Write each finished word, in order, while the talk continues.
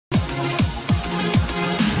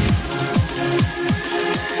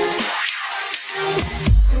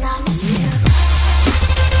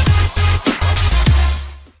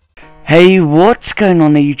Hey, what's going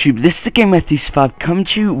on there, YouTube? This is the GameFanShop coming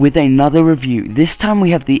to you with another review. This time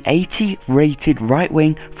we have the 80 rated right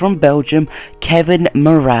wing from Belgium, Kevin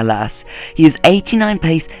Mirallas. He is 89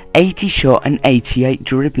 pace, 80 shot and 88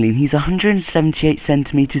 dribbling. He's 178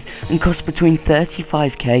 centimeters and costs between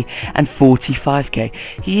 35k and 45k.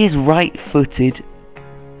 He is right footed.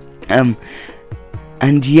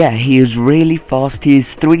 And yeah, he is really fast. He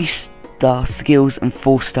is 3-star skills and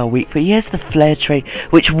 4-star weak foot. He has the flare trait,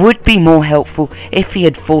 which would be more helpful if he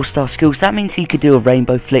had 4-star skills. That means he could do a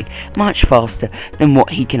rainbow flick much faster than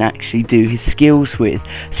what he can actually do his skills with.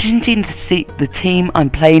 So you can see the team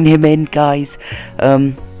I'm playing him in, guys.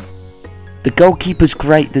 The goalkeeper's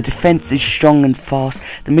great, the defence is strong and fast,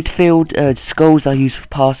 the midfield skulls are used for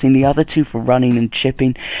passing, the other two for running and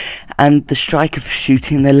chipping, and the striker for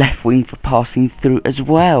shooting, the left wing for passing through as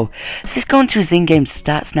well. So let's go on to his in-game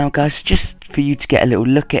stats now, guys, just for you to get a little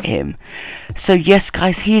look at him. So yes,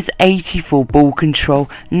 guys, he is 84 ball control,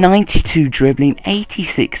 92 dribbling,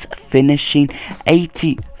 86 finishing,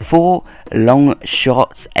 84 long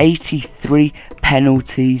shots, 83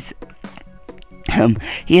 penalties.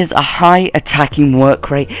 He has a high attacking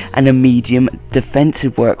work rate and a medium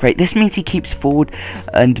defensive work rate. This means he keeps forward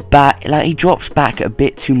and back, like he drops back a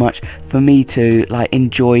bit too much for me to like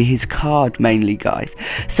enjoy his card mainly, guys.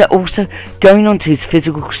 So also going on to his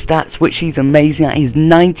physical stats, which he's amazing at, he's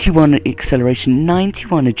 91 acceleration,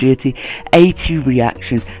 91 agility, 80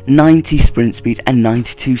 reactions, 90 sprint speed and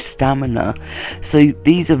 92 stamina. So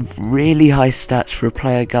these are really high stats for a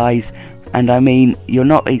player, guys. And I mean, you're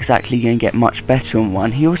not exactly going to get much better on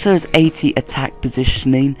one. He also has 80 attack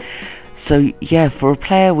positioning. So yeah, for a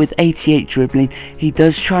player with 88 dribbling, he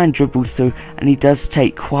does try and dribble through, and he does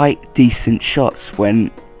take quite decent shots when,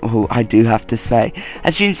 oh, I do have to say.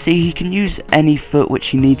 As you can see, he can use any foot which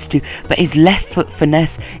he needs to, but his left foot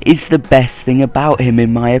finesse is the best thing about him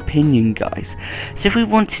in my opinion, guys. So if we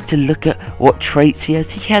wanted to look at what traits he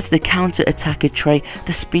has the counter attacker trait,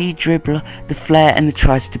 the speed dribbler, the flair and the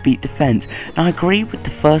tries to beat defense. Now I agree with the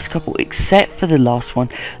first couple except for the last one.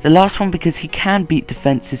 The last one because he can beat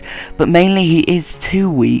defenses, but mainly he is too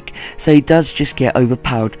weak, so he does just get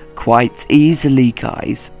overpowered quite easily,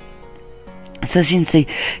 guys. So as you can see,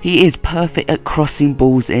 he is perfect at crossing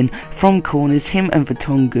balls in from corners. Him and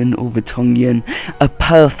Vertonghen are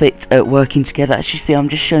perfect at working together. As you see, I'm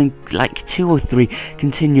just showing like 2 or 3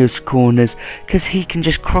 continuous corners because he can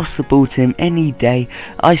just cross the ball to him any day.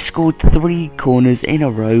 I scored 3 corners in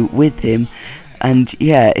a row with him. And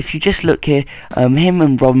yeah, if you just look here, him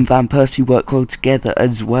and Robin van Persie work well together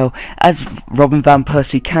as well, as Robin van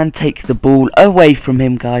Persie can take the ball away from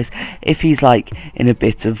him, guys, if he's like in a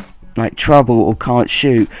bit of like trouble or can't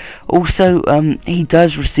shoot. Also he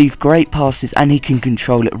does receive great passes and he can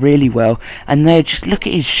control it really well. And there, just look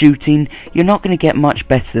at his shooting. You're not going to get much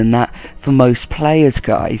better than that for most players,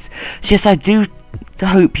 guys. So yes, I do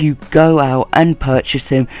hope you go out and purchase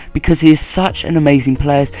him because he is such an amazing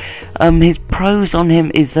player. His pros on him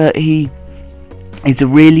is that he's a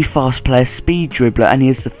really fast player, speed dribbler, and he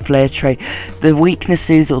has the flair trait. The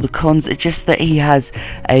weaknesses or the cons are just that he has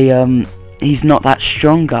a he's not that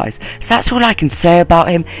strong, guys. So that's all I can say about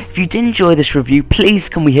him. If you did enjoy this review, please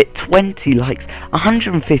can we hit 20 likes,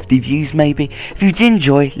 150 views maybe. If you did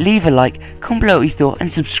enjoy, leave a like, comment below what you thought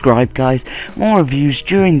and subscribe, guys. More reviews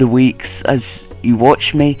during the weeks as you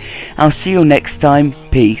watch me. I'll see you next time.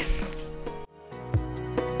 Peace.